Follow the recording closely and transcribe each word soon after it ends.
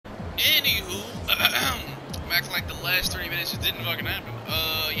Anywho, I'm acting like the last 30 minutes just didn't fucking happen.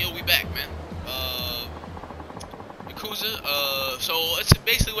 Yo, we back, man. Yakuza. So it's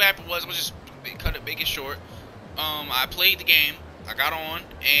basically what happened was, just make it short. I played the game. I got on,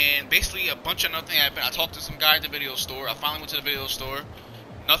 and basically a bunch of nothing happened. I talked to some guy at the video store. I finally went to the video store.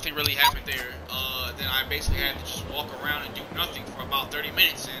 Nothing really happened there. Then I basically had to just walk around and do nothing for about 30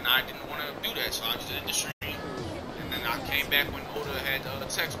 minutes, and I didn't want to do that, so I just did the stream. And then I came back when Oda had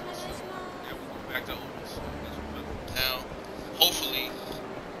text me. So now we're going back to Oda. So that's what we're about to do now. Hopefully,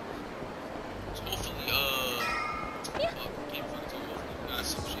 can't fucking tell hopefully we got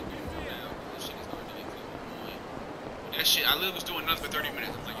some shit going on now. This shit is not really annoying. That shit, I literally was doing nothing for 30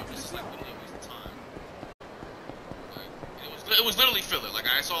 minutes. I'm like, yo, this is like literally a waste of time. Like, it was literally filler. Like,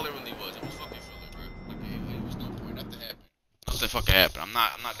 that's all it really was. It was fucking filler, bro. Like, it was no point. Nothing happened. Nothing fucking happened. I'm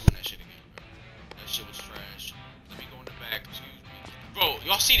not doing that shit again, bro. That shit was trash. Let me go in the back. Excuse me. Bro,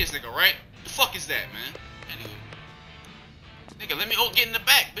 y'all see this nigga, right? The fuck is that, man? Anyway. Nigga, let me get in the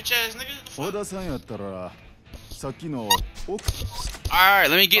back, bitch ass nigga. Alright,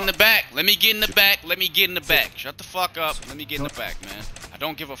 let me get in the back. Let me get in the back. Let me get in the back. Shut the fuck up. Let me get in the back, man. I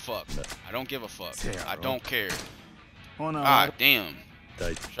don't give a fuck. I don't give a fuck. I don't care. God damn.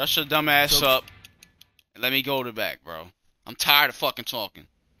 Shut your dumb ass up. And let me go to the back, bro. I'm tired of fucking talking.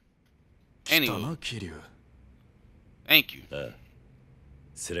 Anyway. Thank you.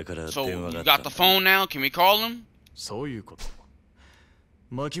 So, you got the phone now? Can we call him?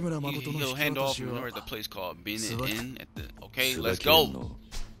 He'll hand off at the place called Bin Inn at the. Okay, let's go.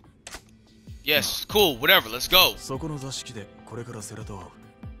 Yes, cool, whatever, let's go.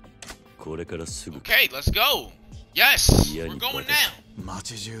 Okay, let's go. Yes, we're going now.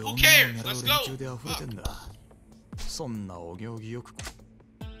 Who cares? Let's go.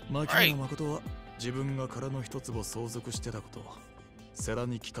 Right.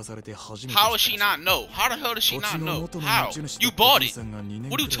 How does she not know? How the hell does she not know? How? You bought it.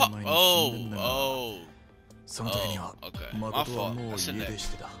 What are you talking? Oh, okay. My fault. That's a neck.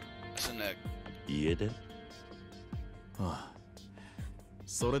 That's a neck.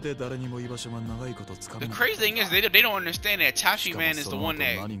 The crazy thing is they don't understand that Tashi Man is the one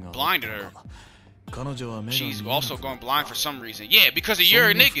that blinded her. She's also going blind for some reason. Yeah, because of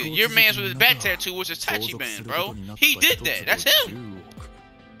your nigga. Your man's with his bat tattoo was his Tachi Man, bro. He did that. That's him.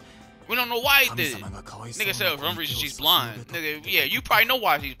 We don't know why he did it. Nigga said for some reason she's blind. Nigga, yeah, you probably know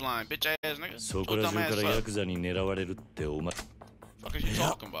why she's blind, bitch ass nigga. So dumb ass fuck. Fuck is you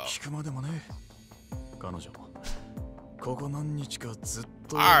talking about?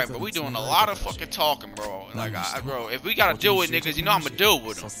 Alright, but we doing a lot of fucking talking, bro. Like, bro, if we gotta deal with niggas, you know I'ma deal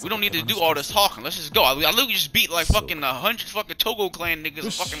with them. We don't need to do all this talking. Let's just go. I literally just beat like fucking 100 fucking Togo clan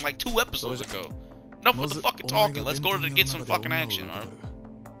niggas fucking like 2 episodes ago. Enough with the fucking talking. Let's go to get some fucking action, alright?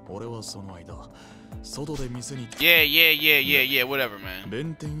 Yeah, whatever, man.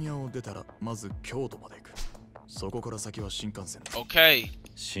 Okay.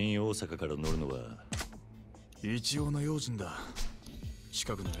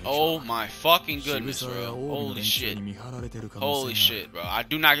 Oh my fucking goodness, bro. Holy shit. Holy shit, bro. I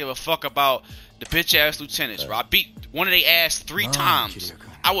do not give a fuck about the bitch ass lieutenants, bro. I beat one of their ass 3 times.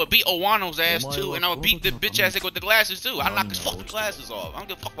 I would beat Owano's ass too, and I would beat the bitch ass nigga with the glasses too. I knock his fucking glasses off. I don't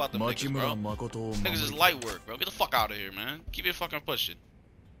give a fuck about them niggas, bro. Niggas is light work, bro. Get the fuck out of here, man. Keep it fucking pushing.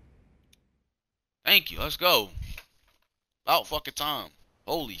 Thank you. Let's go. About fucking time.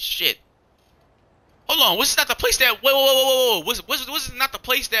 Holy shit. Hold on, was this not the place that whoa. Was this not the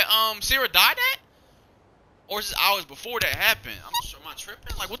place that Sarah died at? Or is this hours before that happened? I'm not sure. Am I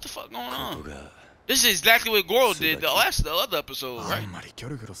tripping? Like, what the fuck going on? This is exactly what Goro did the other episode, right?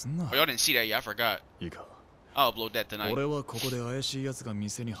 Oh, y'all didn't see that yet, I forgot. I'll upload that tonight.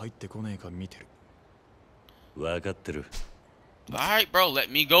 Alright, bro, let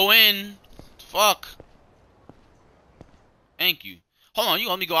me go in. Fuck. Thank you. Hold on, you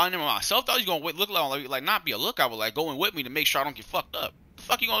want me to go out there myself? I thought you gonna look like not be a lookout, but like go in with me to make sure I don't get fucked up. The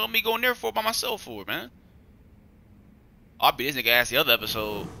fuck you gonna let me go in there for by myself for, man? I'll be this nigga ass the other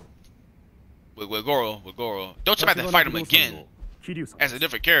episode with Goro. Don't try to fight him again as a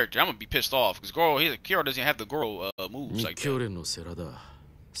different character. I'm gonna be pissed off because Kiro doesn't have the Goro moves like that.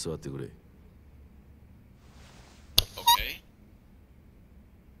 Okay.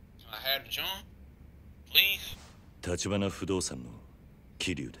 Can I have the John, please?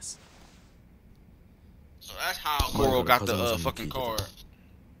 So that's how Goro got the fucking card.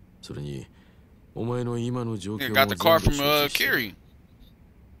 Nigga got the card from Kiri.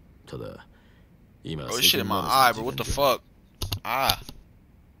 Bro, this shit in my eye, bro. What the fuck?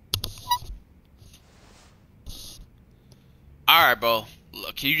 Alright, bro.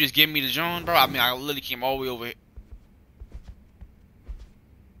 Look, can you just give me the John, bro? I mean, I literally came all the way over here.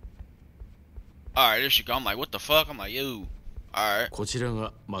 Alright, there she go. I'm like, what the fuck? I'm like, yo. Alright.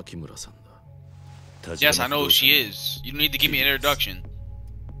 Yes, I know who she is. You don't need to give me an introduction.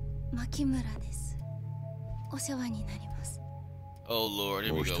 Oh Lord,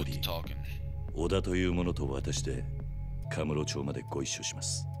 here we go with the talking.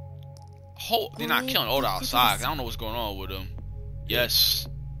 They're not killing Oda outside. I don't know what's going on with him. Yes.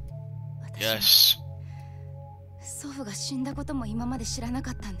 Yes.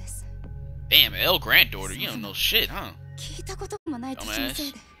 Damn, L granddaughter, you don't know shit, huh?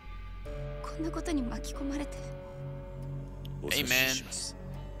 Dumbass. Hey man.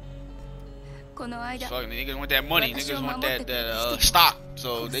 Fuck, niggas want that money, niggas want that stock,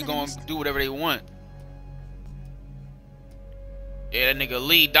 so they gonna do whatever they want. Yeah, that nigga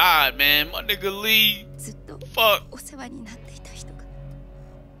Lee died, man. My nigga Lee. Fuck.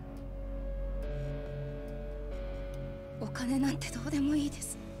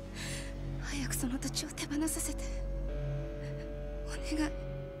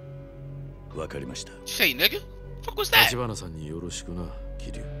 Say, nigga? Fuck was that?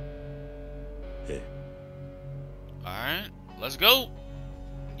 Alright, let's go.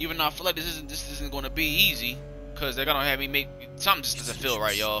 Even though I feel like this isn't gonna be easy, cause they're gonna have me make something just doesn't feel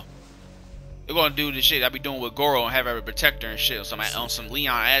right, y'all. They're gonna do the shit I be doing with Goro and have her protect her and shit on some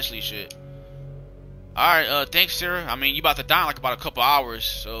Leon Ashley shit. Alright, thanks, Sarah. I mean, you about to die in like about a couple hours,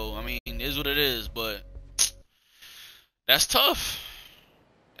 so I mean, it is what it is, but that's tough.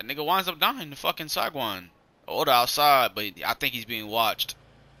 That nigga winds up dying, the fucking Sagwan. Oda outside, but I think he's being watched.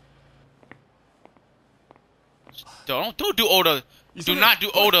 Don't do Oda. Do not do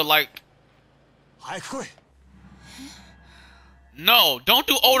Oda like. No, don't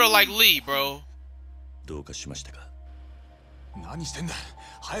do Oda like Lee, bro.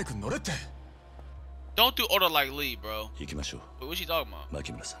 Don't do Oda like Lee, bro. What's she talking about?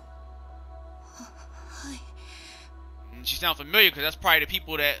 She sounds familiar because that's probably the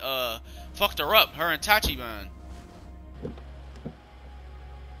people that fucked her up, her and Tachiban.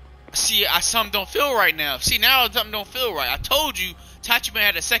 See, something don't feel right now. See, now something don't feel right. I told you Tachiban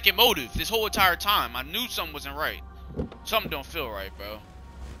had a second motive this whole entire time. I knew something wasn't right. Something don't feel right, bro.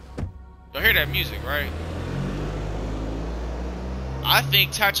 Y'all hear that music, right? I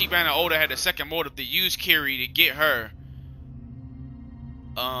think Tachiban and Oda had a second motive to use Kiri to get her.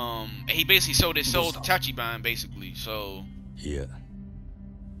 And he basically sold his soul to Tachiban, basically. So yeah.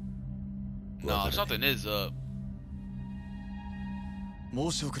 No, something is up.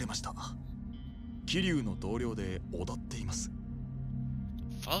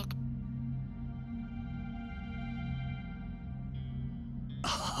 Fuck.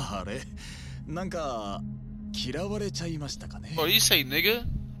 What do you say, nigga?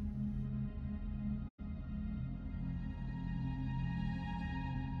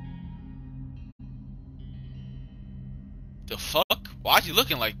 The fuck? Why is he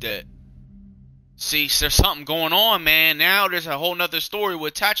looking like that? See, there's something going on, man. Now there's a whole nother story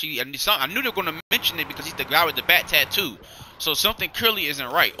with Tachi. I knew they were going to mention it because he's the guy with the bat tattoo. So something clearly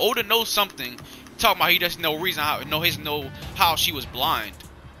isn't right. Oda knows something. Talking about he doesn't know reason how. No, he doesn't know how she was blind.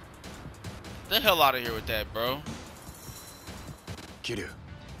 Get the hell out of here with that, bro. Kiryu,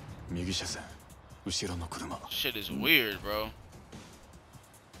 shit is weird, bro.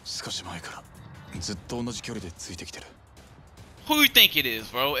 Who you think it is,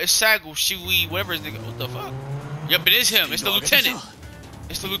 bro? It's Sago, Shui, whatever his nigga. What the fuck? Yep, it is him. It's the lieutenant.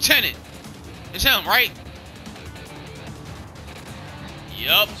 It's the lieutenant. It's him, right?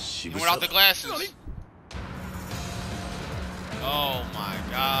 Yup. Without the glasses. Oh my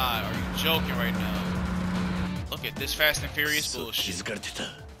god. Are you joking right now? Look at this Fast and Furious bullshit.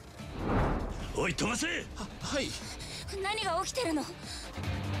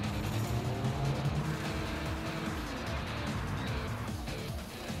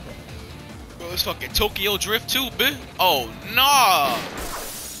 Bro, it's fucking Tokyo Drift too, bitch. Oh, nah.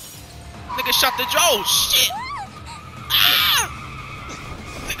 Nigga shot the Joe. Shit. Ah!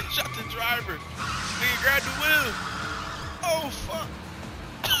 Nigga shot the driver. Nigga grabbed the wheel. Oh, fuck.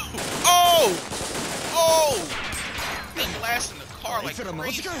 Oh. Oh. They blasting the car like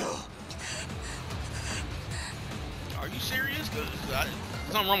crazy. Are you serious? Cause there's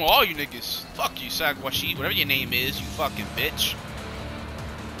something wrong with all you niggas. Fuck you, Sagwashi. Whatever your name is, you fucking bitch.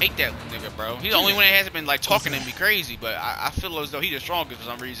 Hate that nigga, bro. He's the only one that hasn't been like talking to me crazy, but I feel as though he's the strongest for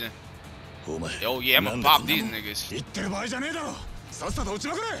some reason. Oh yeah, I'm gonna pop these niggas.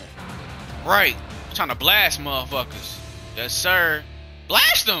 Right, trying to blast motherfuckers. Yes, sir.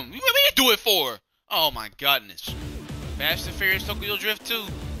 Blast them. What do you do it for? Oh my goodness. Fast and Furious Tokyo Drift 2. Here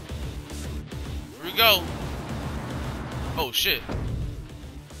we go. Oh shit.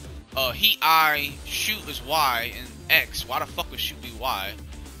 Heat I, shoot is Y, and X. Why the fuck would shoot be Y?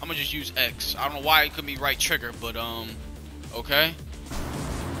 I'm gonna just use X. I don't know why it could be right trigger, but okay.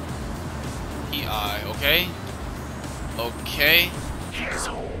 Heat I, okay. Okay.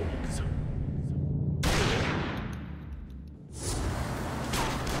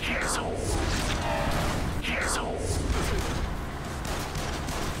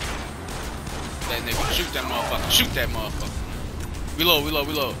 That nigga, shoot that motherfucker, shoot that motherfucker. Reload, reload,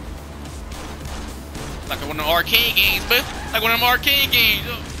 reload. Like one of them arcade games, man. Like one of them arcade games.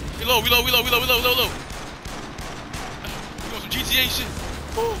 Reload, reload, reload, reload, reload, reload, reload. You want some GTA shit?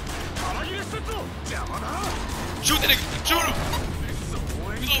 Woo. Shoot that nigga, shoot him.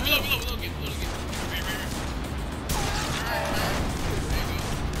 Reload, reload, reload, reload again, reload again.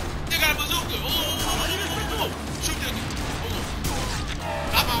 They got a bazooka. Oh, shoot that nigga. Hold on.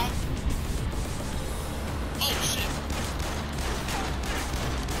 Stop off. Oh shit.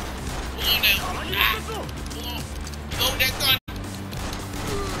 Hold on now. Ah. Hold on. Load that gun.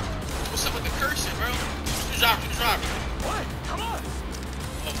 What's up with the cursing, bro? Shoot the driver, shoot the driver. What? Come on.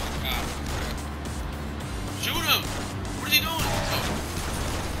 Oh my god. Shoot him. What is he doing? Oh.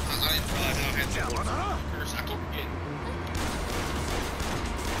 I didn't realize I had to curse. I keep forgetting.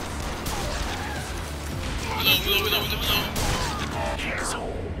 Reload, reload, reload, reload, reload.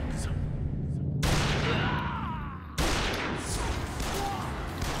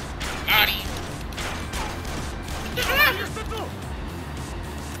 Got him. The driver.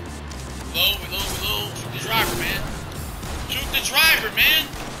 Reload, reload, reload. Shoot the driver, man. Shoot the driver, man.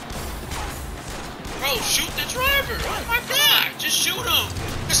 Bro, shoot the driver. Oh my god. Just shoot him.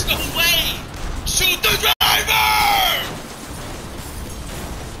 There's no way. Shoot the driver.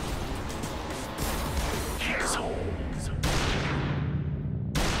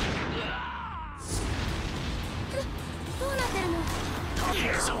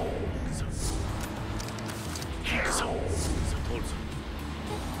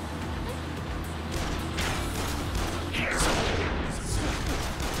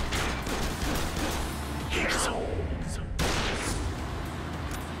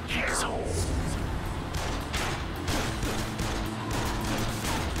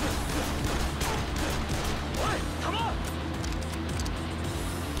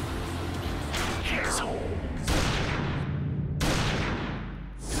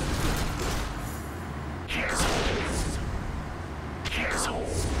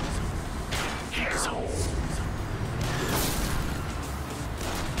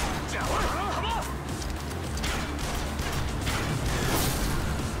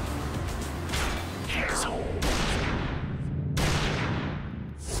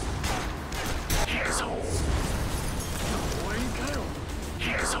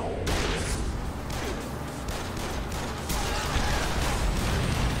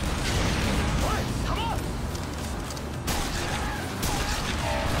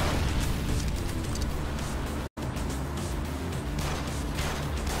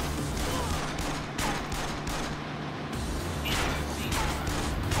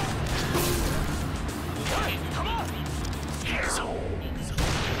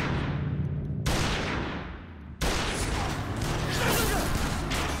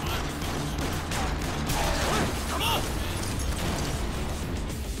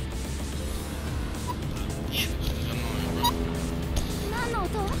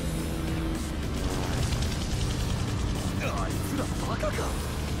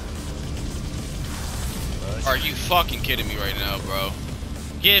 Are you fucking kidding me right now, bro?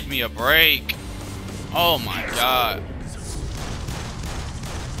 Give me a break. Oh my god.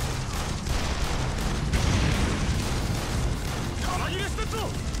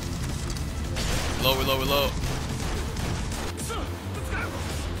 Reload, reload, reload.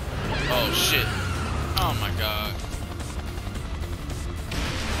 Oh shit. Oh my god.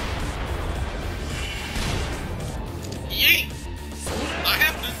 Yeet. Not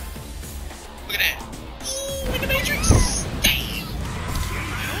happening. Look at that. Ooh, in the Matrix. Damn.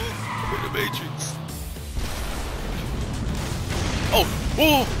 In the Matrix. Oh.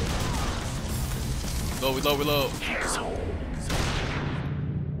 Ooh. Reload, reload, reload.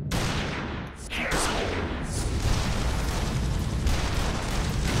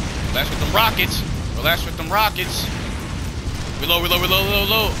 Relax with them rockets. Relax with them rockets. Reload, reload, reload, reload,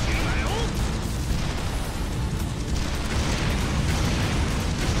 reload.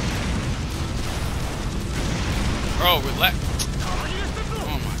 Bro, relax.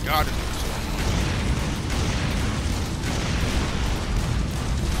 Oh my god, this is so annoying.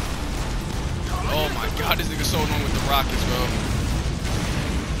 Oh my god. why this nigga so annoying with the rockets, bro.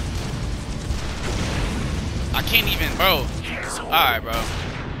 I can't even, bro. Alright, bro.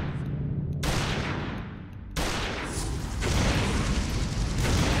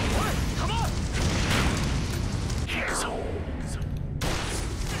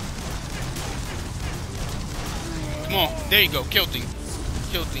 Come on, there you go, killed him.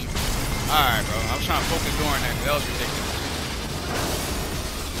 Killed him. Alright, bro. I was trying to focus during that. That was ridiculous.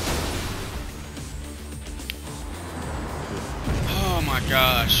 Oh my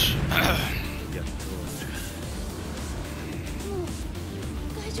gosh.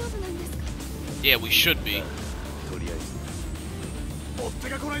 Yeah, we should be.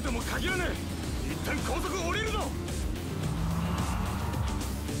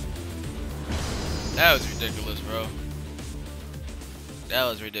 That was ridiculous, bro. That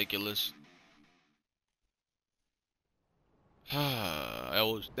was ridiculous.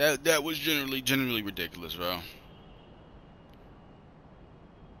 that was generally ridiculous, bro.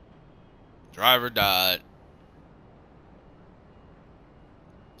 Driver died.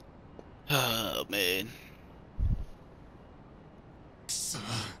 Oh man.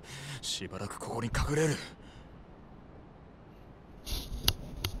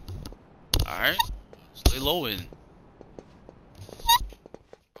 Alright. Stay low in.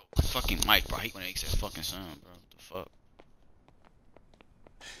 Fucking mic, bro. I hate when it makes that fucking sound, bro. What the fuck?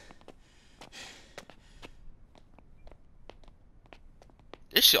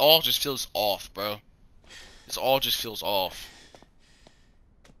 This shit all just feels off, bro. This all just feels off.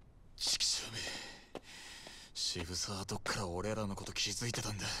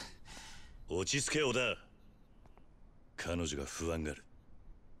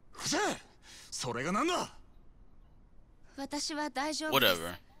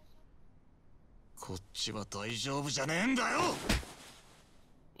 Whatever.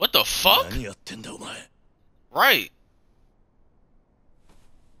 What the fuck? Right.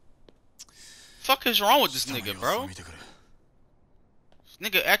 Fuck is wrong with this nigga, bro? This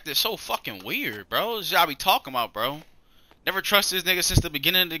nigga acted so fucking weird, bro. This is what I be talking about, bro. Never trusted this nigga since the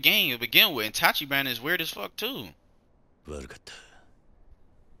beginning of the game to begin with. And Tachibana is weird as fuck too.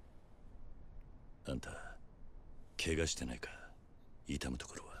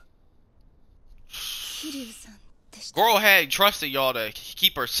 Girl had trusted y'all to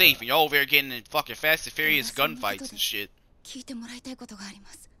keep her safe, and y'all over here getting in fucking Fast and Furious gunfights and shit.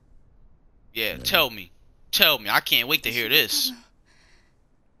 Yeah, tell me. Tell me. I can't wait to hear this.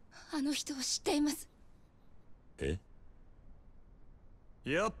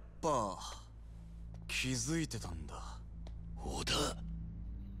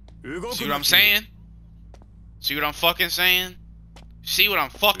 See what I'm saying? See what I'm fucking saying? See what I'm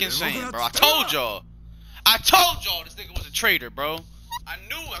fucking saying, bro? I told y'all. I told y'all this nigga was a traitor, bro. I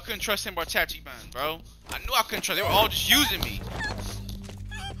knew I couldn't trust him or Tachibana, bro. I knew I couldn't trust. They were all just using me.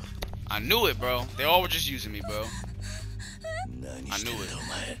 I knew it, bro. They all were just using me, bro. I knew it.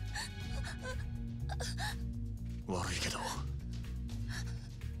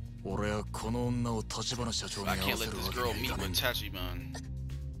 I can't let this girl meet with Tachibana.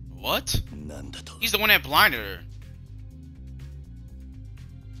 What? He's the one that blinded her.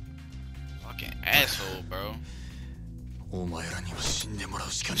 Fucking asshole, bro.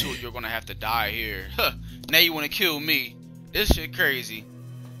 Two, you're gonna have to die here. Huh. Now you wanna kill me. This shit crazy.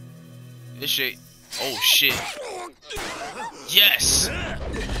 This shit. Oh shit. Yes.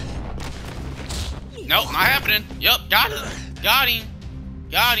 Nope, not happening. Yup, got him. Got him.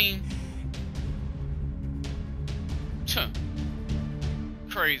 Got him. Huh.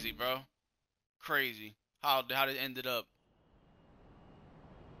 Crazy, bro. Crazy. How it ended up.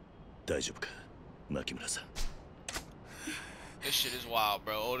 This shit is wild,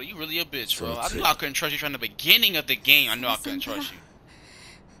 bro. Oda, you really a bitch, bro. I knew I couldn't trust you from the beginning of the game. I knew I couldn't trust you.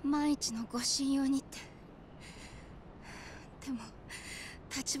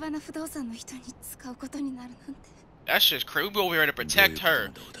 That's just crazy. We be over here to protect her.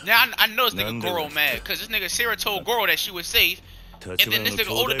 Now I know this nigga Goro mad because this nigga Sarah told Goro that she was safe, and then this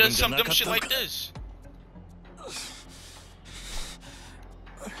nigga Oda does some dumb shit like this.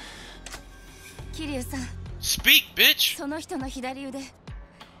 Speak, bitch.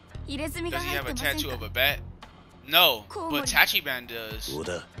 Does he have a tattoo of a bat? No, but Tachibana does.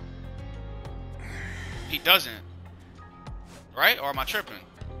 He doesn't. Right? Or am I tripping?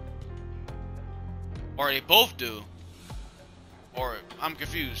 Or they both do. Or I'm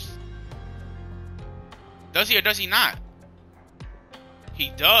confused. Does he or does he not?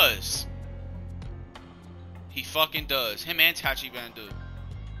 He does. He fucking does. Him and Tachibana do.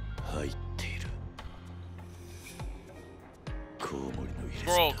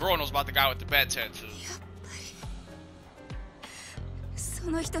 girl knows about the guy with the bat tattoo. そ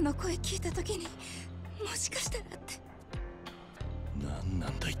の人の声聞いたときに、もしかしたらって。なんな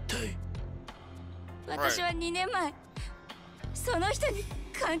んだ一体。私は2年前、その人に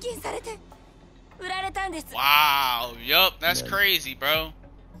監禁されて売られたんです。Wow, yup, that's crazy, bro.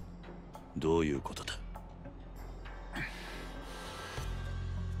 どういうことだ。言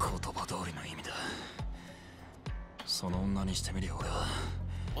葉通りの意味だ。その女にしてみりゃ俺は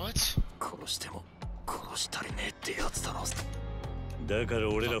What? 殺しても殺したりねえってやつだろ。だから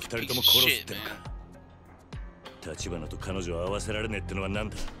俺ら二人とも殺すってのか。立花と彼女を合わせられねえってのはなん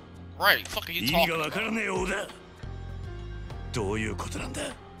だ。 Right, fuck are you 意 talking 味がわからねえようだ。どういうことなんだ。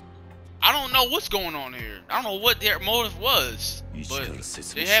 I don't know what's going on here. I don't know what their motive was, but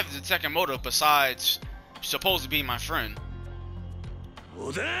they have the second motive besides supposed to be my friend.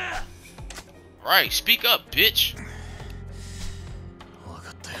 Right, speak up, bitch.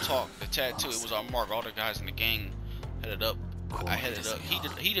 Talk. The tattoo. It was our mark. All the guys in the gang headed up. I headed up.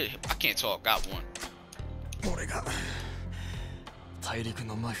 He did. I can't talk. Got one. 俺が大陸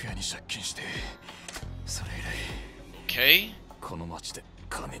のマフィアに借金して、それ以来。Okay. この町で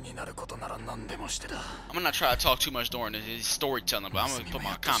金になることなら何でもしてだ。I'm gonna try to talk too much during his storytelling, but I'm gonna put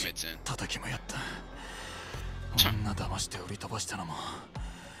my comments in. 叩きもやった。女騙して売り飛ばしたのも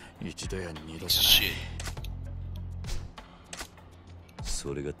一度や二度じゃない。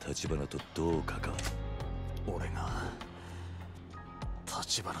それが立花とどう関わる。俺が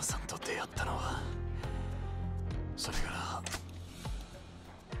立花さんと出会ったのは、それから。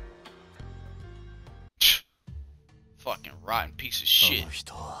Fucking rotten piece of shit. あの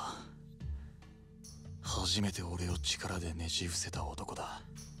人は初めて俺を力でねじ伏せた男だ。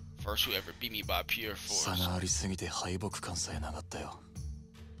First who ever beat me by pure force. 差がありすぎて敗北感さえなかったよ。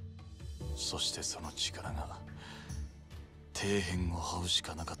そしてその力が底辺を這うし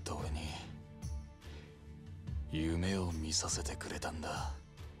かなかった俺に夢を見させてくれたんだ。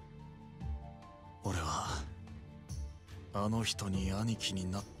俺はあの人に兄貴に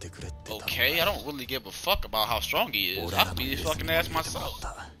なってくれって。 Okay, I don't really give a fuck about how strong he is. I could be this fucking ass myself.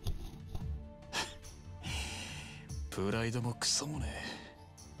 プライドもクソもねえ。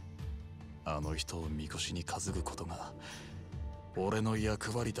あの人をみこしに担ぐことが俺の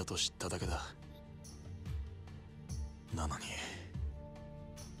役割だと知っただけだ。なのに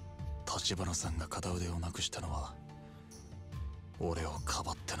立花さんが片腕をなくしたのは俺をか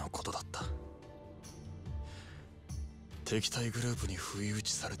ばってのことだった。敵対グループに不意打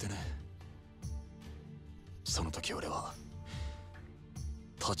ちされてね。その時俺は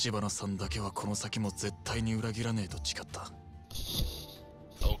立花さんだけはこの先も絶対に裏切らねえと誓った。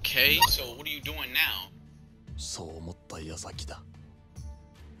 Okay, so what are you doing now? そう思った矢先だ。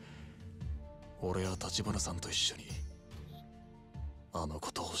俺は立花さんと一緒にあの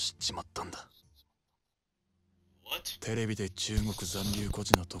ことを知っちまったんだ。 What? テレビで中国残留孤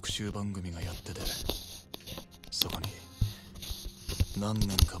児の特集番組がやってて、そこに何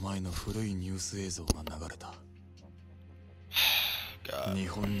年か前の古いニュース映像が流れた。日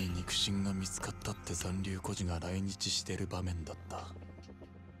本に肉親が見つかったって残留孤児が来日してる場面だった。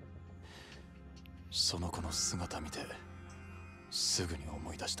その子の姿見てすぐに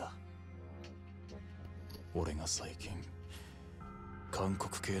思い出した。俺が最近韓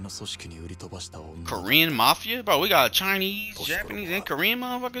国系の組織に売り飛ばした女。 Korean mafia? Bro, we got Chinese, Japanese, and Korean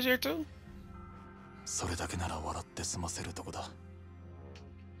motherfuckers here too? それだけなら笑って済ませるとこだ。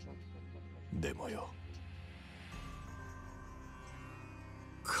でもよ、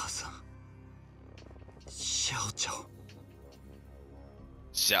母さん、シャオチャオ。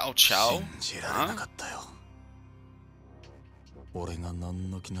シャオチャオ？信じられなかったよ。俺が何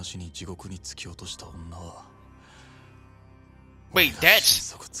の気なしに地獄に突き落とした女は、 Wait, that's...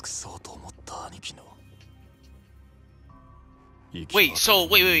 心底尽くそうと思った兄貴の。 Wait, so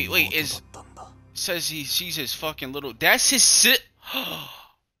wait, is... Says she's his fucking little... That's his sit...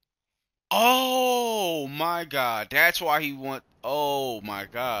 Oh my god, that's why he want... Oh my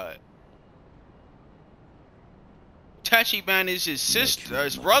god. Tachiban is his sister,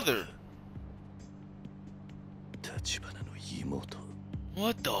 his brother.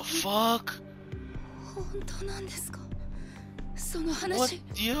 What the fuck? What?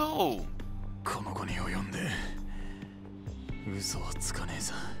 Yo. この子に及んで嘘はつかねえ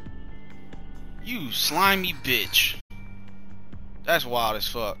さ。 You slimy bitch. That's wild as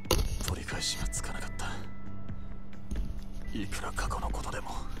fuck. 取り返しがつかなかった。いくら過去のことでも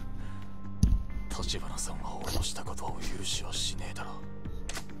立花さんは俺のしたことを許しはしねえだろ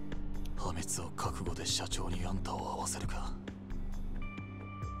う。破滅を覚悟で社長にあんたを会わせるか。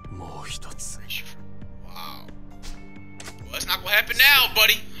もう一つ。 Wow. Well, it's not gonna happen now,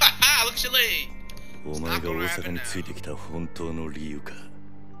 buddy. Ha ha, look at your leg. お前が大阪についてきた本当の理由か。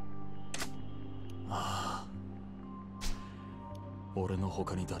ああ、俺の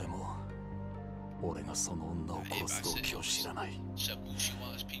他に誰も俺がその女を殺す動機を知らない。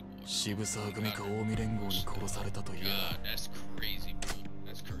渋沢組か近江連合に殺されたという。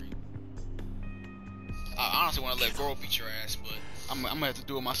I honestly want to let Girl beat your ass, but I'm gonna have to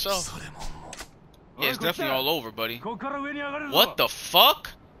do it myself. Yeah, it's definitely all over, buddy. What the fuck?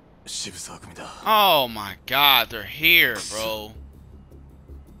 Oh my god, they're here, bro.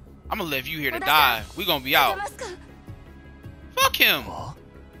 I'm gonna leave you here to die. We gonna be out. Fuck him.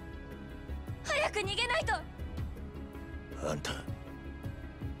 早く逃げないと。あんた。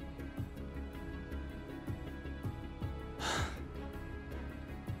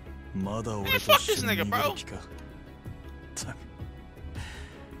まだ俺と一緒に逃げる気か。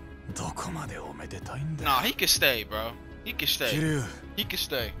どこまでおめでたいんだ。Nah, he can stay, bro. He can stay. He can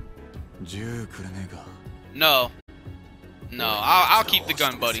stay. 銃くれねえか。No. No, I'll keep the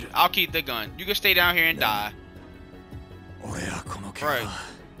gun, buddy. I'll keep the gun. You can stay down here and die. 俺はこの件は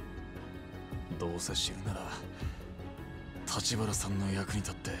どうせ知るなら立花さんの役に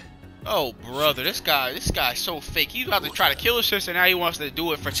立って。Oh, brother, this guy's so fake. He's about to try to kill his sister, now he wants to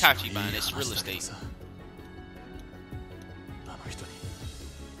do it for Tachiban. It's real estate.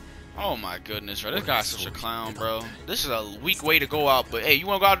 Oh my goodness, bro. This guy's such a clown, bro. This is a weak way to go out, but hey, you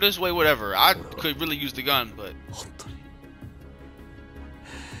want to go out this way, whatever. I could really use the gun, but...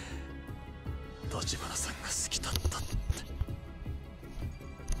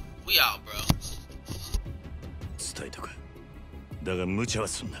 We out, bro. 伝えたか。だが無茶は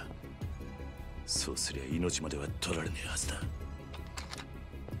すんな。そうすりゃ命までは取られねえはずだ。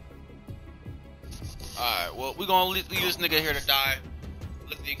Alright, well, we're gonna leave this nigga here to die.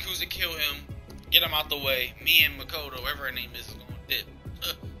 Let the yakuza kill him. Get him out the way. Me and Makoto, whatever her name is gonna dip.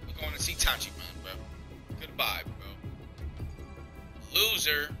 We're going to see Tachiban, bro. Goodbye, bro.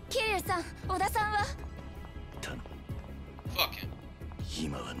 Loser. Kiryu-san, Oda-san wa? Fuck him.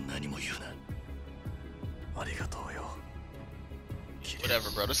 今は何も言うな。ありがとうよ。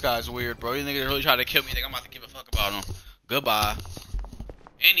Whatever, bro. This guy's weird, bro. You niggas really try to kill me. Think I'm about to give a fuck about him. Goodbye.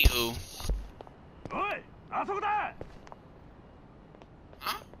 Anywho.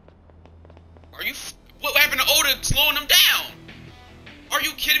 Huh? Are you? What happened to Oda slowing him down? Are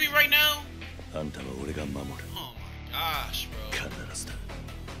you kidding me right now? あんたは俺が守る。Oh my gosh, bro. 必ずだ。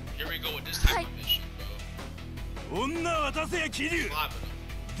 Here we go with this type of mission, bro. 女渡せや桐生。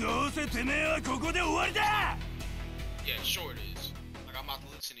どうせてめえはここで終わりだ。Yeah, sure it is. Like I'm about to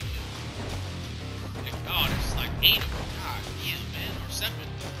listen to you. Oh, there's like 8 of them. God damn, man, or 7.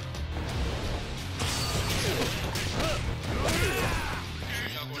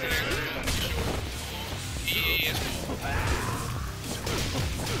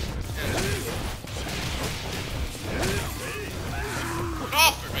 Get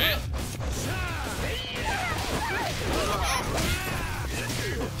off her, man.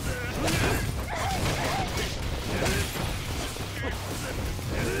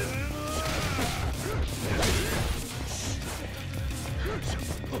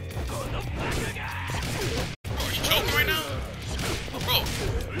 Are you choking right now? Bro.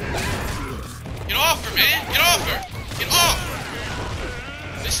 Get off her, man. Get off her. Get off.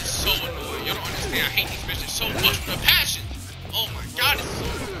 This is so annoying. You don't understand. I hate these bitches so much with a passion. Oh my god, it's so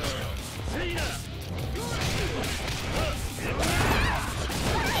annoying.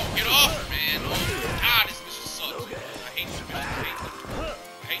 Bro, get off her, man. Oh my god, this bitch sucks. I hate these bitches. I hate them.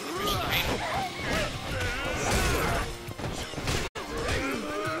 I hate these bitches. I hate them.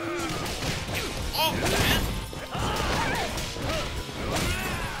 Oh, man.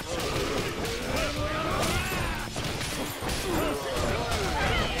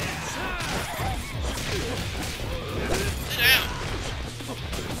 Sit down.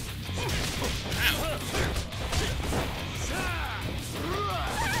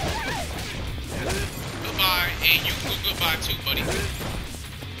 Goodbye, and you go goodbye too, buddy.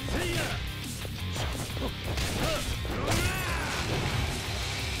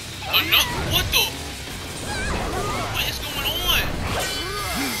 Oh no! What the? What is going on?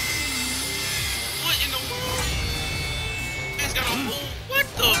 What in the world? Man's got a whole. What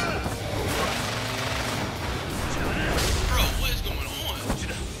the? Bro, what is going on?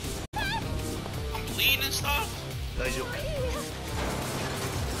 I'm bleeding and stuff?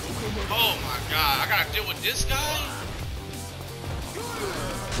 Oh my god, I gotta deal with this guy? Oh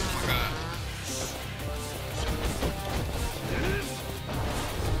my god.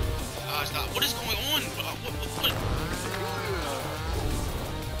 Stop. What is going on? What?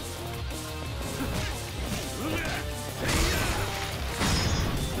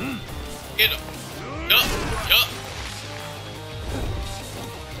 Hit him. Yup. Yup.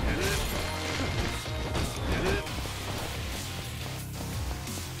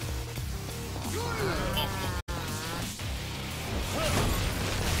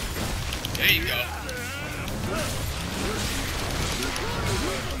 There you go.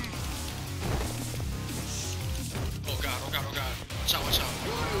 Oh god, oh god, oh god. Watch out, watch out.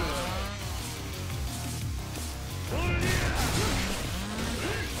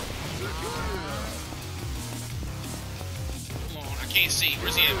 Come on, I can't see.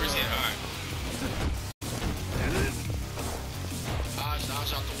 Where's he at? Where's he at? Alright.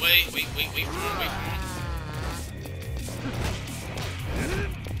 Dodge out the way. Wait for him, wait for him.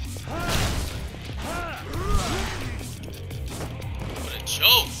 What a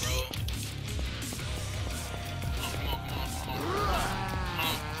joke, bro. Come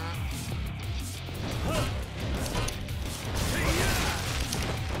on.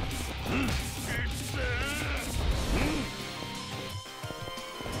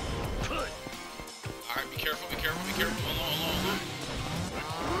 Alright, be careful.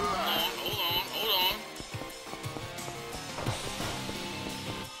 Hold on.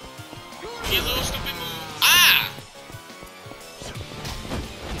 Get a little stupid move. Ah!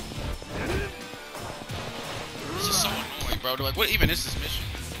 This is so annoying, bro. Like, what even is this mission?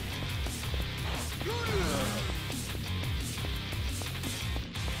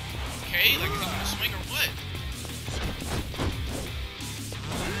 Okay, like, is he gonna swing or what?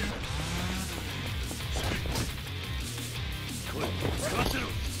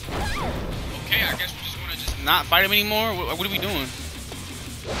 Okay, I guess we're just gonna just not fight him anymore? What are we doing?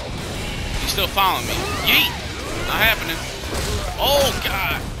 He's still following me. Yeet! Not happening. Oh,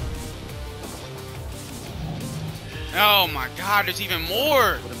 God! Oh, my God, there's even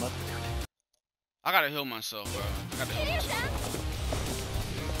more! I gotta heal myself, bro. I gotta heal myself.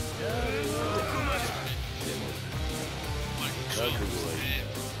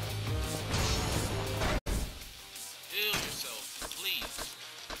 Heal yourself, please.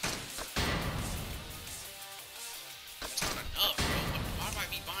 That's not enough, bro. Why do I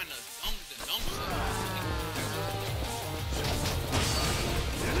be buying the dumb stuff?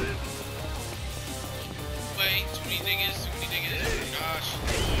 Wait, too many niggas. Gosh.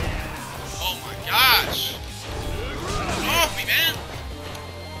 Oh my gosh. Get off me, man.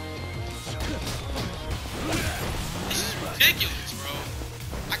 This is ridiculous, bro.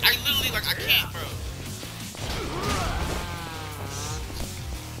 I literally, like, I can't, bro.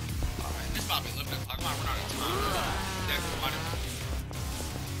 Alright, this probably looking at the clock. Come on, we're not in time.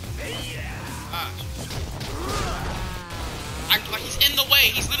 Gosh. Like, he's in the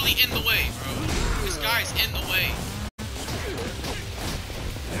way. He's literally in the way, bro. This guy's in the way.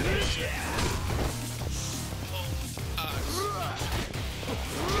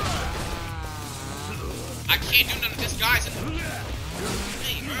 I can't do none of this, guys.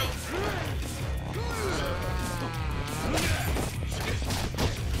 Hey, bro.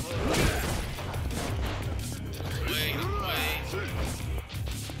 Wait.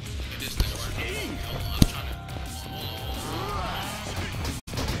 Look at this thing right now. Hold on, I'm trying to.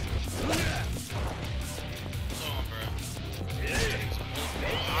 Hold on, bro.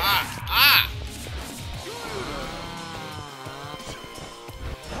 Ah!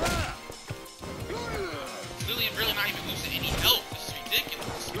 Really not even losing any health. This is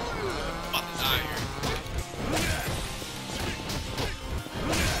ridiculous. I'm about to die here.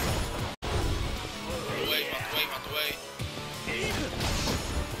 Out the way. Okay. Out the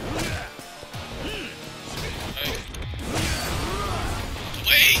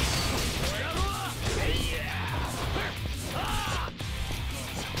way!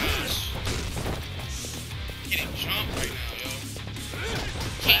 Gosh. Can't even jump right now, yo.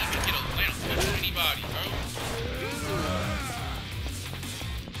 Can't even get a land on anybody, bro.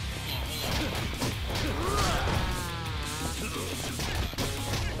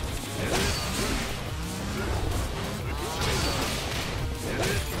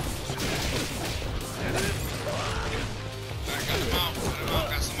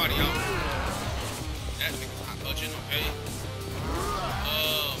 Got somebody out. That nigga's not budging, okay?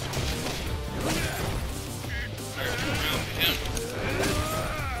 Alright, go around him.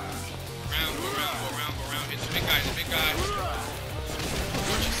 Go around. Hit the big guy,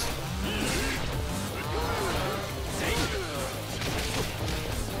 Gorgeous.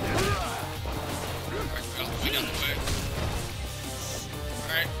 Alright, out the way.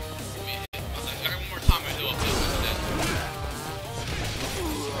 Alright. I got one more time to heal up this.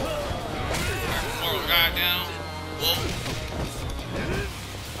 Guy down. Whoa.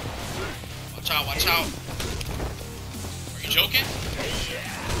 Watch out. Are you joking?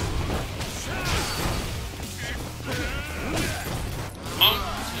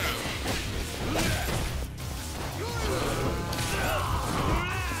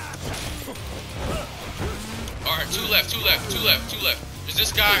 two left. There's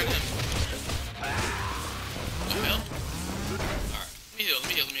this guy and him. What the hell? Alright, let me heal.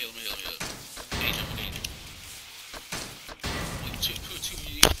 Danger.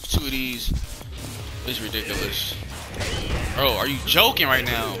 Two of these. This is ridiculous. Bro, are you joking right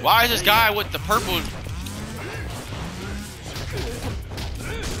now? Why is this guy with the purple?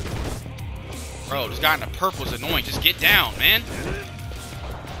 Bro, this guy in the purple is annoying. Just get down, man.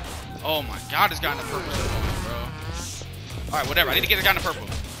 Oh my god, this guy in the purple is annoying, bro. Alright, whatever. I need to get the guy in the purple.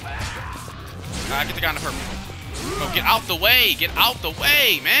 Alright, get the guy in the purple. Bro, get out the way. Get out the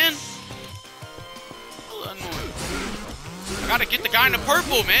way, man. Annoying. I gotta get the guy in the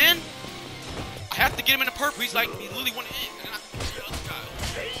purple, man. I have to get him in the purple. He's like, he literally went in. And I have to get the other guy.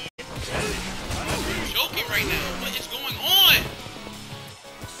 I'm joking right now. What is going on?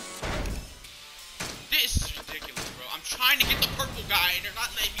 This is ridiculous, bro. I'm trying to get the purple guy, and they're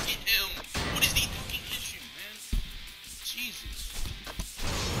not letting me get him. What is the fucking issue, man? Jesus.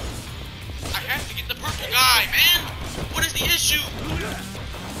 I have to get the purple guy, man. What is the issue? Oh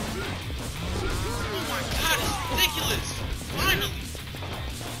my god, it's ridiculous. Finally.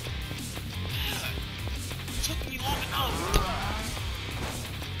 God. It took me long enough.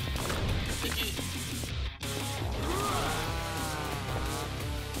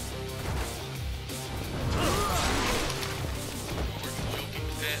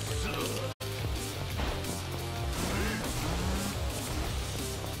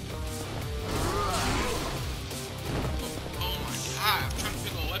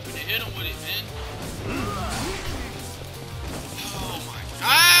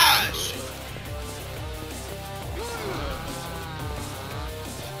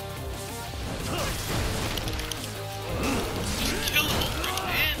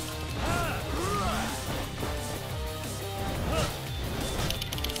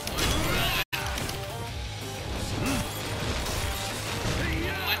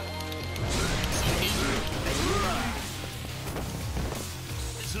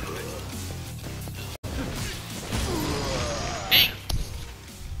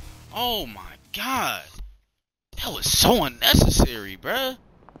 Oh my god. That was so unnecessary, bruh.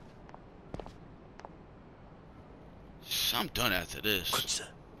 I'm done after this.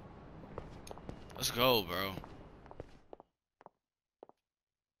 Let's go, bro.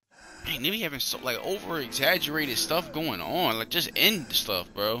 Dang, they be having so like over exaggerated stuff going on. Like just end the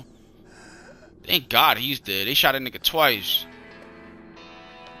stuff, bro. Thank God he's dead. They shot a nigga twice.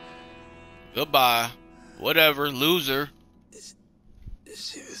 Goodbye. Whatever, loser.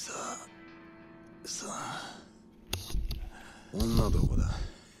 女どこだ。わ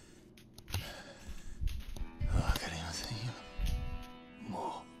かりませんよ。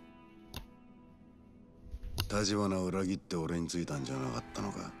もう。立花を裏切って俺についたんじゃなかった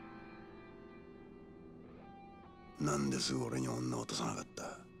のか。なんですぐ俺に女を落とさなかっ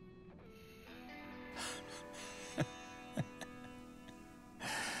た。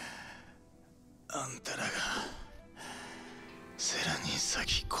あんたらがセラに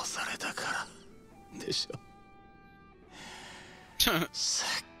先越されたからでしょ。せっ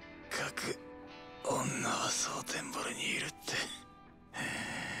かく女は蒼天堀にいるって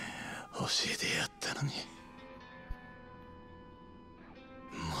教えてやったのに、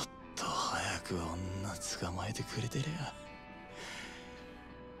もっと早く女捕まえてくれてりゃ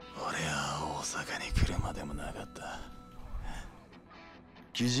俺は大阪に来るまでもなかった。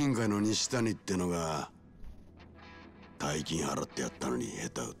鬼人会の西谷ってのが大金払ってやったのに下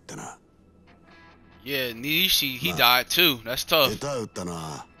手打ってな。Yeah, Nishi, he died too. That's tough.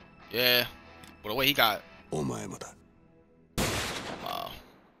 Yeah, but the way he got. Wow.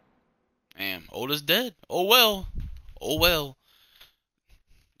 Damn, Oda's dead. Oh well. Oh well.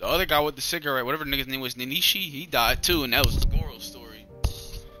 The other guy with the cigarette, whatever the nigga's name was, Ninishi, he died too, and that was Goro's story.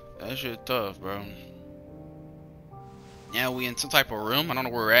 That shit tough, bro. Yeah, we in some type of room. I don't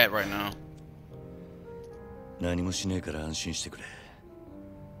know where we're at right now. 何もしねえから安心してくれ。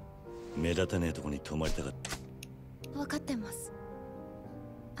目立たねえとこに泊まりたかった。分かってます。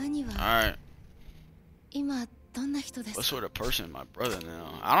兄は。Alright. 今どんな人ですか? What sort of person, my brother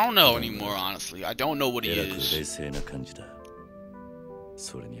now? I don't know anymore, honestly. I don't know what he is. 冷静な感じだ。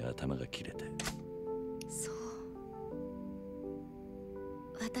それに頭が切れて。そう。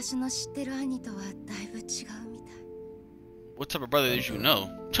私の知ってる兄とはだいぶ違うみたい。What type of brother did you know?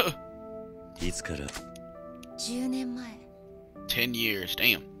 いつから? 10年前。10 years,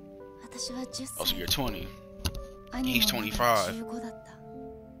 damn. 私は10歳。Oh, so you're 20. 兄 He's は25. 15だった。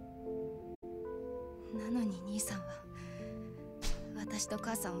なのに兄さんは私と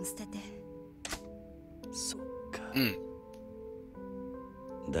母さんを捨てて。そっか。うん。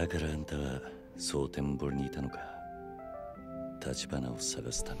だからあんたは蒼天堀にいたのか。立花を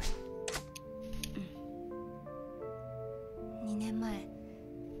探すため。2年前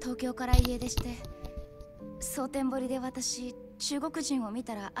東京から家出して蒼天堀で私中国人を見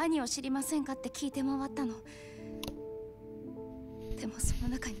たら兄を知りませんかって聞いて回ったの。でもその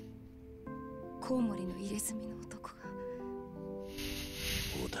中にコウモリの入れ墨の男が。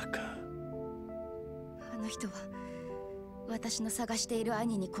小田か。あの人は私の探している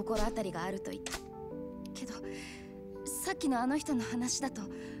兄に心当たりがあると言った。けどさっきのあの人の話だと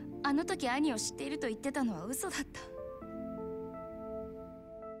あの時兄を知っていると言ってたのは嘘だった。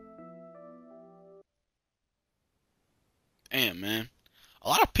Damn, man. A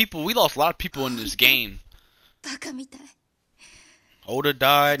lot of people, we lost a lot of people in this game. バカみたい。Oda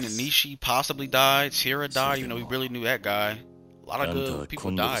died, Nanishi possibly died, Sierra died, even though we really knew that guy. A lot of good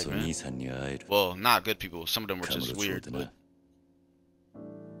people died, man. Well, not good people. Some of them were just weird, but...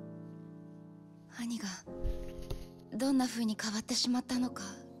 兄がどんな風に変わってしまったのか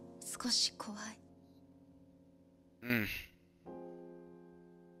少し怖い。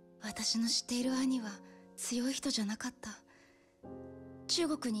私の知っている兄は強い人じゃなかった。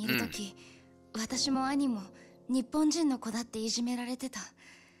中国にいる時、私も兄も日本人の子だっていじめられてた。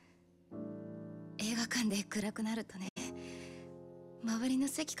映画館で暗くなるとね、周りの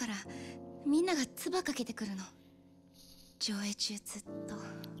席からみんなが唾かけてくるの。上映中ずっと。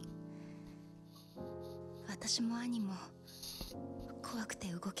私も兄も怖くて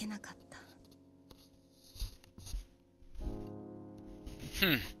動けなかった。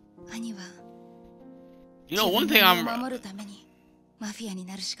兄は You know, one thing I'm 守るためにマフィアに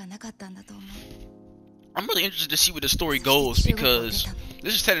なるしかなかったんだと思う。I'm really interested to see where the story goes because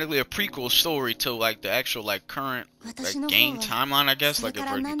this is technically a prequel story to like the actual like current like game timeline, I guess. Like for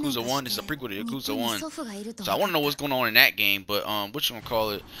Yakuza 1, it's a prequel to Yakuza 1. So I want to know what's going on in that game, but what you gonna call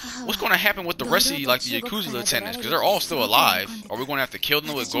it? What's going to happen with the rest of the, like the Yakuza lieutenants? Because they're all still alive. Are we going to have to kill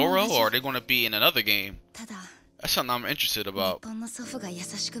them with Goro, or are they going to be in another game? That's something I'm interested about. 日本の祖父が優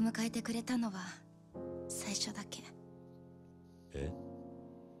しく迎えてくれたのは最初だけ。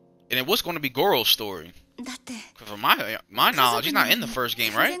And then what's going to be Goro's story? だって From my knowledge, he's not in the first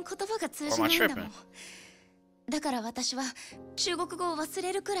game, right? Or am I tripping? だから私は中国語を忘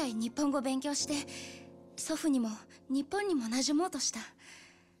れるくらい日本語を勉強して祖父にも日本にも馴染もうとした。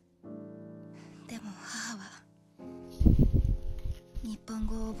でも母は日本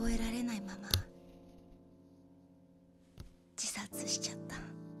語を覚えられないまま自殺しちゃった。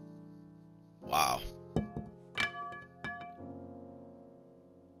Wow.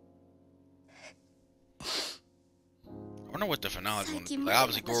 I wonder what the finale is going to be. Like,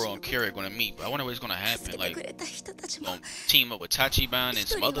 obviously, Goro and Kira are going to meet, but I wonder what's going to happen. Like, team up with Tachiban and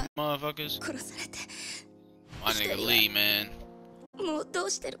some other motherfuckers. My nigga Lee, man.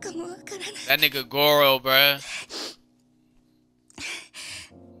 That nigga Goro, bruh.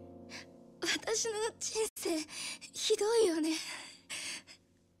 私の人生ひどいよね。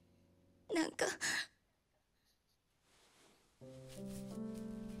なんか。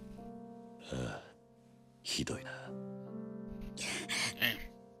ああ、ひどいな。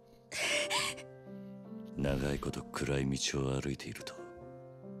長いこと暗い道を歩いていると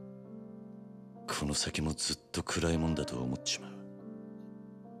この先もずっと暗いもんだと思っちまう。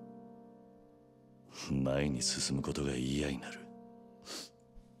前に進むことが嫌になる。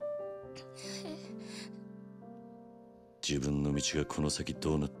自分の道がこの先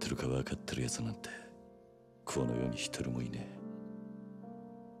どうなってるか分かってるやつなんてこの世に一人もいねえ。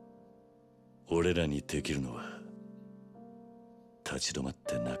俺らにできるのは立ち止まっ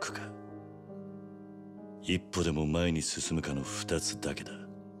て泣くか一歩でも前に進むかの二つだけだ。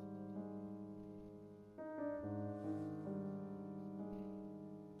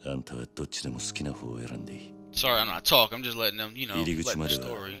あんたはどっちでも好きな方を選んでいい。 Sorry, I'm not talking. I'm just letting them, you know, letting the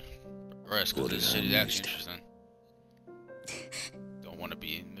story rest because this shit is actually interesting. Don't want to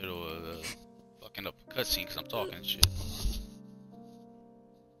be in the middle of the fucking up a cutscene because I'm talking and shit.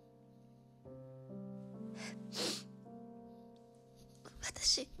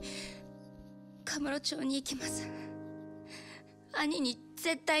 私カムロ町に行きます。兄に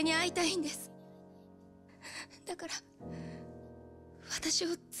絶対に会いたいんです。だから私を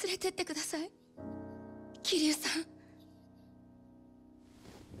連れてってください、桐生さん。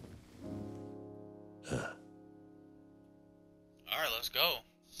Alright, let's go.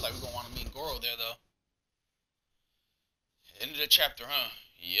 Looks like we're gonna want to meet Goro there, though. End of the chapter, huh?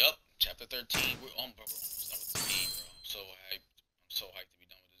 Yep, chapter 13. We're on, bro. It's done with this game, bro. I'm so hyped. I'm so hyped to be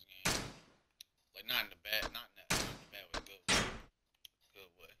done with this game. Like, not in the bad way, good way.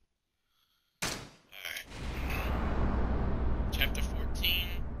 Good way. Alright. Chapter 14.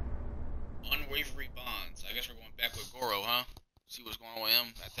 Unwavering bonds. I guess we're going back with Goro, huh? See what's going on with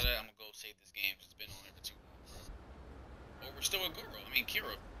him. After that, I'm gonna go save this game because it's been on here for too long, bro. Oh, we're still with Goro. I mean,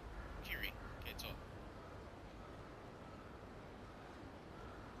 Kiri. Can't talk.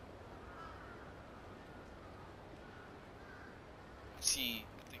 See,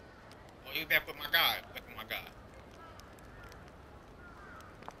 I think. Oh, you back with my guy. Back with my guy.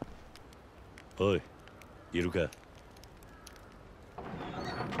 おい、いるか。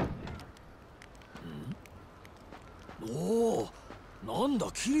おお、なん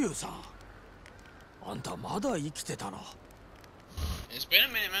だ桐生さん。あんたまだ生きてたな。It's been a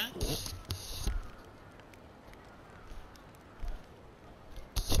minute,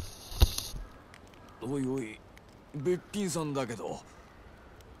 man. おいおい、べっぴんさんだけど、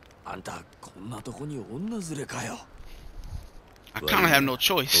あんたこんなとこに女連れかよ。I kind of have no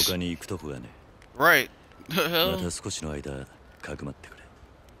choice. 他に行くとこがね。Right. また少しの間かくまってくれ。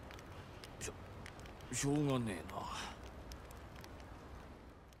しょうがねえな。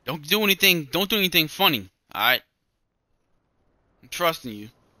Don't do anything funny, alright? I'm trusting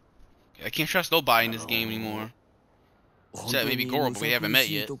you. I can't trust nobody in this game anymore. Except maybe Goro, but we haven't met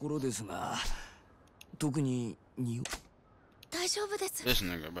yet. 特に大丈夫です。 This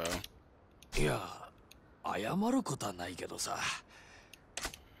nigga, bro. いや、謝ることはないけどさ。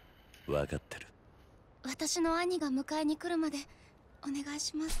分かってる。私の兄が迎えに来るまでお願い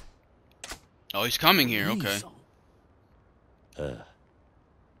します。 Oh, he's coming here, okay. ああ。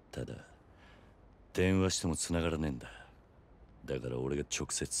ただ、電話しても繋がらねえんだ。だから俺が直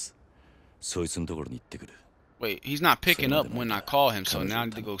接、そいつのところに行ってくる。Wait, he's not picking up when I call him, so now I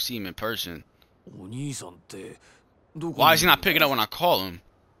need to go see him in person. お兄さんってどこに Why is he not picking up when I call him?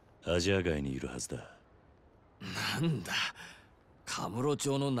 アジア街にいるはずだ。なんだ、カムロ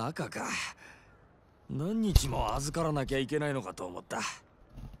町の中か。何日も預からなきゃいけないのかと思った。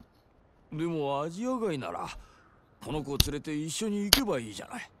でもアジア街ならこの子を連れて一緒に行けばいいじゃ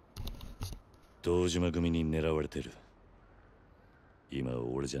ない。堂島組に狙われてる。今は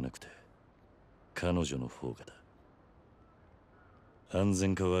俺じゃなくて彼女の方がだ。安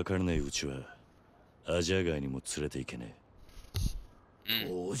全か分からないうちはアジア街にも連れて行けねえ。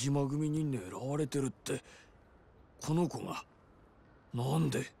堂島組に狙われてるってこの子がなん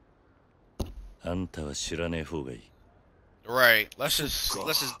で。あんたは知らねえ方がいい。Right. Let's just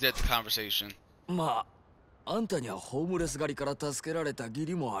get the conversation. まあ、あんたにはホームレス狩りから助けられた義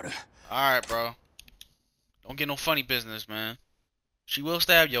理もある。Alright, bro. Don't get no funny business, man. She will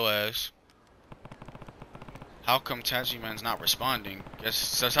stab your ass. How come Tajiman's not responding?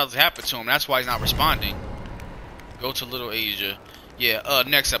 Guess that's how this happened to him. That's why he's not responding. Go to Little Asia. Yeah,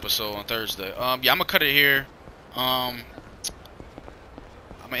 next episode on Thursday. Yeah, I'm gonna cut it here. I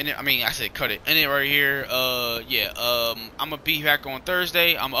said cut it. End it right here. I'm gonna be back on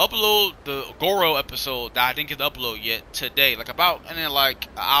Thursday. I'm gonna upload the Goro episode that I didn't get to upload yet today. Like like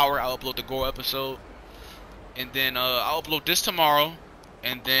an hour, I'll upload the Goro episode, and then I'll upload this tomorrow,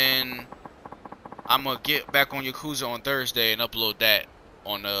 and then I'm gonna get back on Yakuza on Thursday and upload that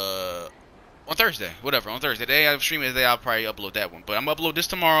on Thursday. Whatever, on Thursday. The day I stream it today, I'll probably upload that one. But I'm gonna upload this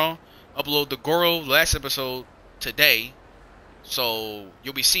tomorrow. Upload the Goro last episode today. So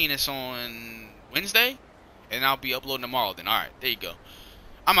you'll be seeing this on Wednesday, and I'll be uploading tomorrow. Then, all right, there you go.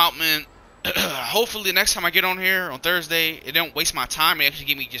 I'm out, man. Hopefully, the next time I get on here on Thursday, it don't waste my time. It actually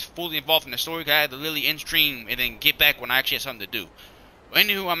get me just fully involved in the story. I had to literally end stream and then get back when I actually had something to do. But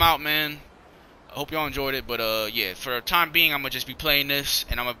anywho, I'm out, man. I hope y'all enjoyed it. But yeah, for the time being, I'm gonna just be playing this,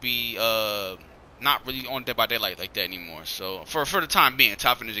 and I'm gonna be not really on Dead by Daylight like that anymore. So for the time being,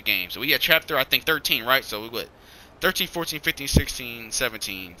 top finish the game. So we got chapter I think 13, right? So we what? 13, 14, 15, 16,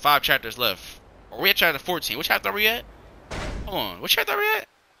 17. 5 chapters left. Or we at chapter 14. What chapter are we at? Hold on. What chapter are we at?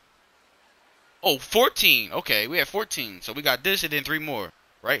 Oh, 14. Okay, we at 14. So we got this and then 3 more.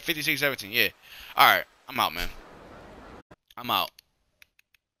 Right? 56, 17. Yeah. Alright. I'm out, man. I'm out.